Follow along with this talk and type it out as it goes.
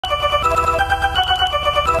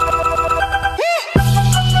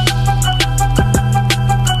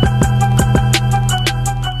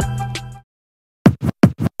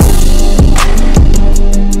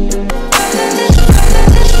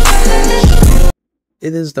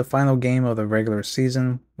It is the final game of the regular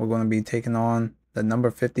season. We're going to be taking on the number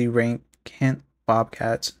 50 ranked Kent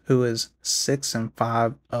Bobcats, who is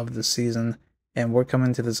 6-5 of the season, and we're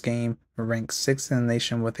coming to this game ranked 6th in the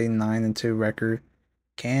nation with a 9-2 record.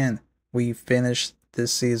 Can we finish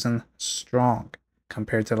this season strong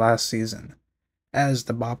compared to last season? As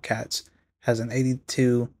the Bobcats has an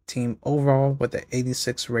 82 team overall with an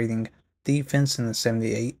 86 rating defense and a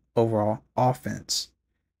 78 overall offense.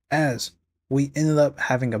 As we ended up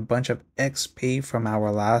having a bunch of XP from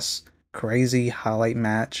our last crazy highlight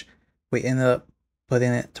match. We ended up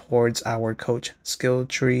putting it towards our coach skill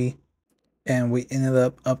tree, and we ended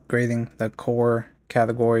up upgrading the core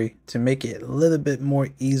category to make it a little bit more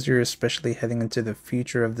easier, especially heading into the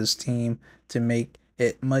future of this team, to make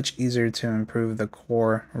it much easier to improve the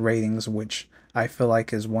core ratings, which I feel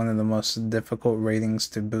like is one of the most difficult ratings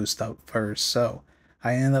to boost up first. So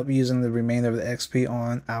I ended up using the remainder of the XP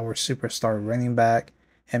on our superstar running back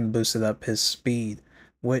and boosted up his speed,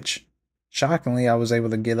 which shockingly I was able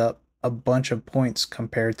to get up a bunch of points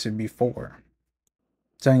compared to before.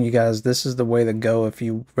 Telling you guys, this is the way to go if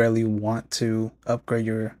you really want to upgrade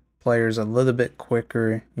your players a little bit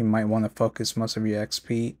quicker. You might want to focus most of your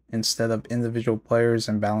XP instead of individual players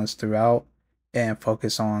and balance throughout, and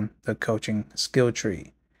focus on the coaching skill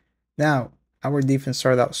tree. Now, our defense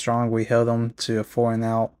started out strong. We held them to a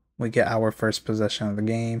 4-and-out. We get our first possession of the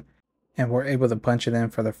game, and we're able to punch it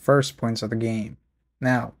in for the first points of the game.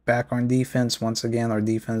 Now, back on defense, once again, our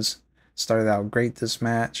defense started out great this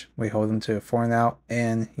match. We hold them to a 4-and-out,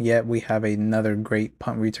 and yet we have another great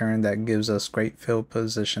punt return that gives us great field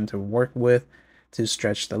position to work with to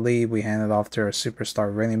stretch the lead. We hand it off to our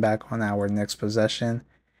superstar running back on our next possession,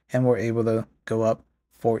 and we're able to go up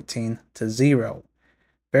 14-0.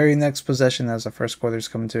 Very next possession, as the first quarter is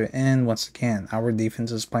coming to an end, once again, our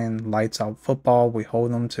defense is playing lights out football. We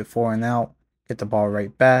hold them to 4-and-out, get the ball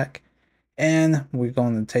right back, and we're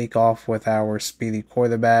going to take off with our speedy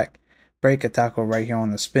quarterback, break a tackle right here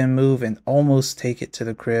on the spin move, and almost take it to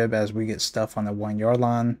the crib as we get stuff on the 1-yard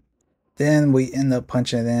line. Then we end up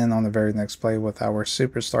punching it in on the very next play with our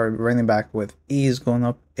superstar running back with ease, going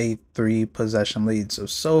up a 3-possession lead.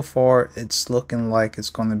 So far, it's looking like it's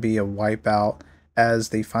going to be a wipeout as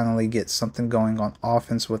they finally get something going on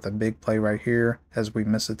offense with a big play right here as we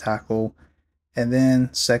miss a tackle. And then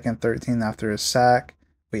 2nd 13 after a sack,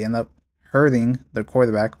 we end up hurting the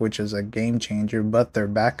quarterback, which is a game changer, but their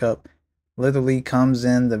backup literally comes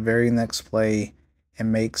in the very next play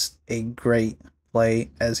and makes a great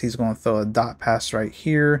play as he's going to throw a dot pass right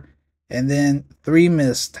here, and then 3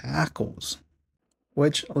 missed tackles,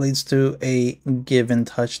 which leads to a given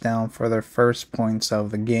touchdown for their first points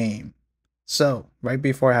of the game. So right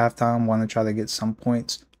before halftime, want to try to get some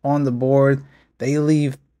points on the board. They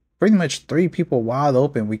leave pretty much 3 people wide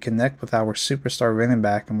open. We connect with our superstar running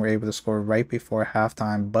back, and we're able to score right before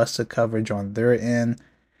halftime, busted coverage on their end.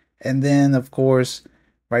 And then, of course,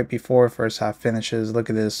 right before first half finishes, look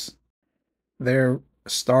at this. Their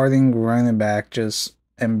starting running back just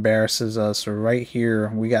embarrasses us right here.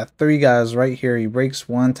 We got 3 guys right here. He breaks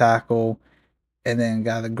 1 tackle and then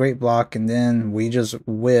got a great block, and then we just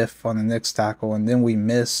whiff on the next tackle, and then we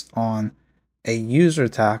miss on a user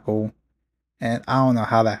tackle. And I don't know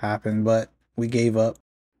how that happened, but we gave up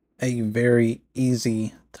a very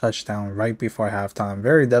easy touchdown right before halftime.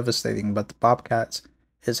 Very devastating, but the Bobcats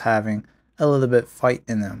is having a little bit fight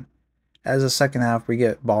in them. As the second half, we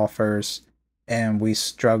get ball first, and we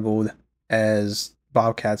struggled as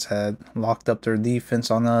Bobcats had locked up their defense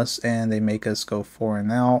on us, and they make us go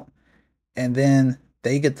 4-and-out. And then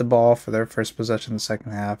they get the ball for their first possession in the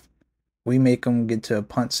second half. We make them get to a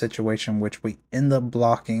punt situation, which we end up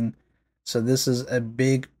blocking. So this is a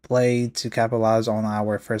big play to capitalize on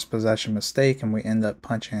our first possession mistake, and we end up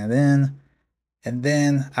punching it in. And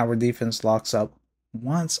then our defense locks up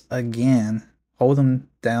once again, hold them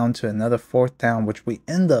down to another 4th down, which we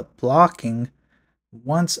end up blocking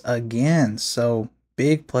once again. So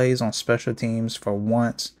big plays on special teams for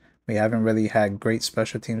once. We haven't really had great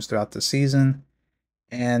special teams throughout the season,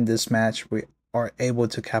 and this match we are able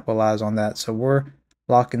to capitalize on that. So we're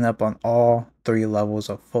locking up on all 3 levels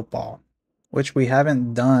of football, which we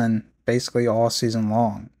haven't done basically all season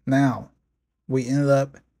long. Now, we ended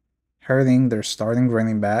up hurting their starting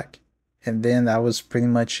running back, and then that was pretty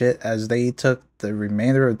much it as they took the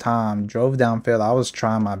remainder of time, drove downfield. I was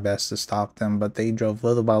trying my best to stop them, but they drove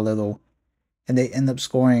little by little, and they end up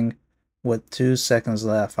scoring with 2 seconds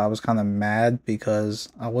left. I was kind of mad because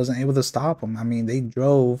I wasn't able to stop them. I mean, they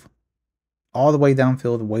drove all the way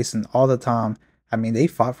downfield, wasting all the time. I mean, they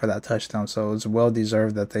fought for that touchdown, so it was well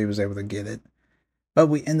deserved that they was able to get it. But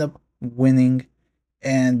we end up winning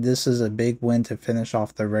And this is a big win to finish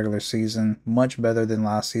off the regular season, much better than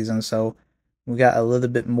last season. So we got a little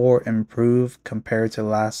bit more improved compared to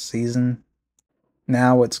last season.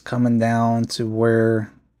 Now it's coming down to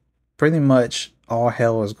where pretty much all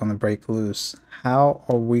hell is going to break loose. How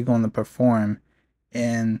are we going to perform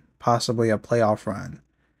in possibly a playoff run?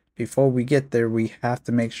 Before we get there, we have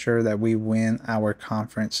to make sure that we win our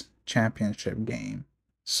conference championship game.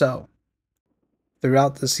 So,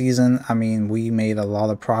 throughout the season, I mean, we made a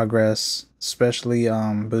lot of progress, especially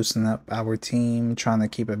boosting up our team, trying to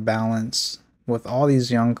keep it balanced. With all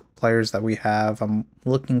these young players that we have, I'm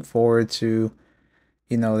looking forward to,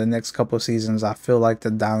 the next couple of seasons. I feel like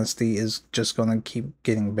the Dynasty is just going to keep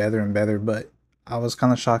getting better and better, but I was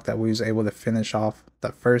kind of shocked that we was able to finish off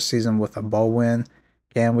the first season with a bowl win.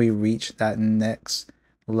 Can we reach that next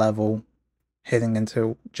level heading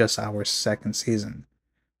into just our second season?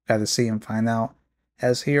 Got to see and find out.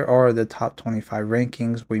 As here are the top 25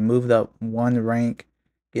 rankings. We moved up one rank,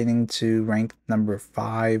 getting to rank number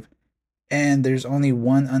 5. And there's only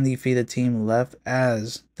one undefeated team left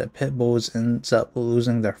as the Pit Bulls ends up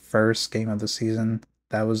losing their first game of the season.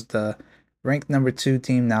 That was the ranked number 2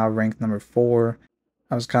 team, now ranked number 4.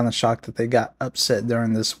 I was kind of shocked that they got upset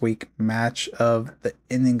during this week match of the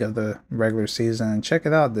ending of the regular season. And check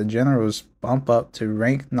it out, the Generals bump up to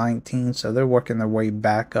rank 19, so they're working their way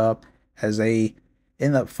back up as they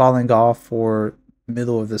end up falling off for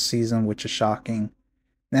middle of the season, which is shocking.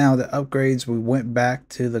 Now the upgrades, we went back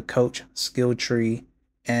to the coach skill tree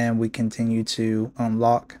and we continue to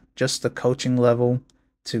unlock just the coaching level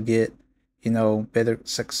to get, better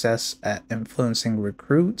success at influencing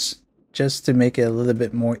recruits, just to make it a little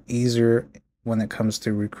bit more easier when it comes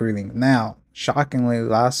to recruiting. Now, shockingly,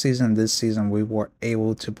 last season, this season, we were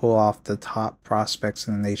able to pull off the top prospects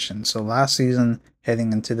in the nation. So last season,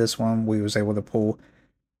 heading into this one, we was able to pull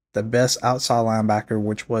the best outside linebacker,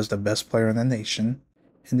 which was the best player in the nation.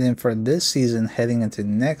 And then for this season, heading into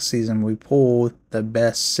next season, we pulled the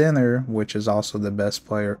best center, which is also the best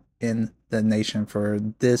player in the nation for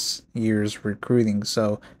this year's recruiting.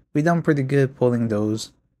 So we done pretty good pulling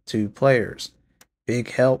those two players.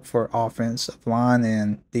 Big help for offensive line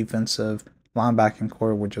and defensive linebacking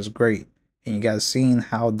core, which is great. And you guys seen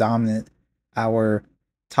how dominant our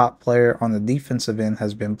top player on the defensive end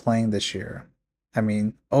has been playing this year. I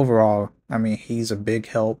mean, overall, he's a big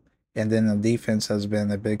help. And then the defense has been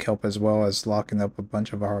a big help as well as locking up a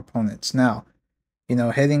bunch of our opponents. Now,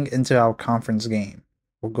 heading into our conference game,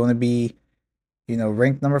 we're going to be,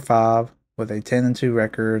 ranked number 5 with a 10-2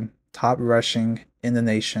 record, top rushing in the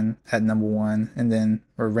nation at number 1, and then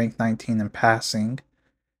we're ranked 19 in passing.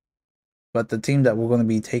 But the team that we're going to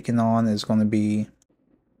be taking on is going to be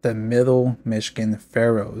the Middle Michigan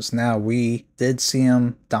Pharaohs. Now, we did see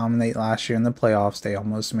them dominate last year in the playoffs. They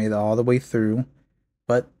almost made it all the way through,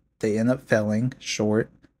 but they end up falling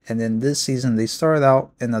short. And then this season, they started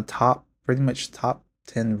out in the pretty much top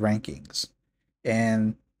 10 rankings.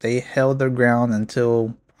 And they held their ground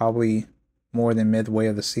until probably more than midway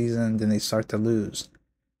of the season. Then they start to lose.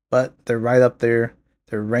 But they're right up there.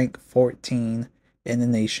 They're ranked 14 in the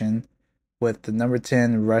nation with the number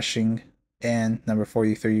 10 rushing and number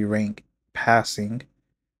 43 rank passing.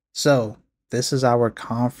 So this is our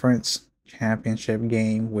conference championship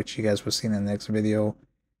game, which you guys will see in the next video.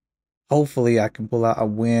 Hopefully I can pull out a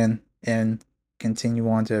win and continue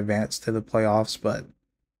on to advance to the playoffs, but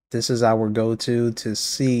this is our go-to to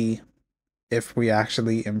see if we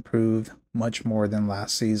actually improved much more than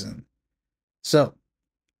last season. So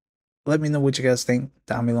let me know what you guys think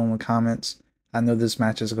down below in the comments. I know this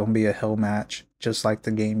match is going to be a hell match, just like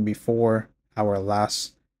the game before our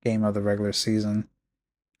last game of the regular season.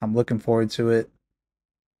 I'm looking forward to it.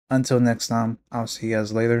 Until next time, I'll see you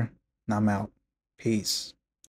guys later, and I'm out. Peace.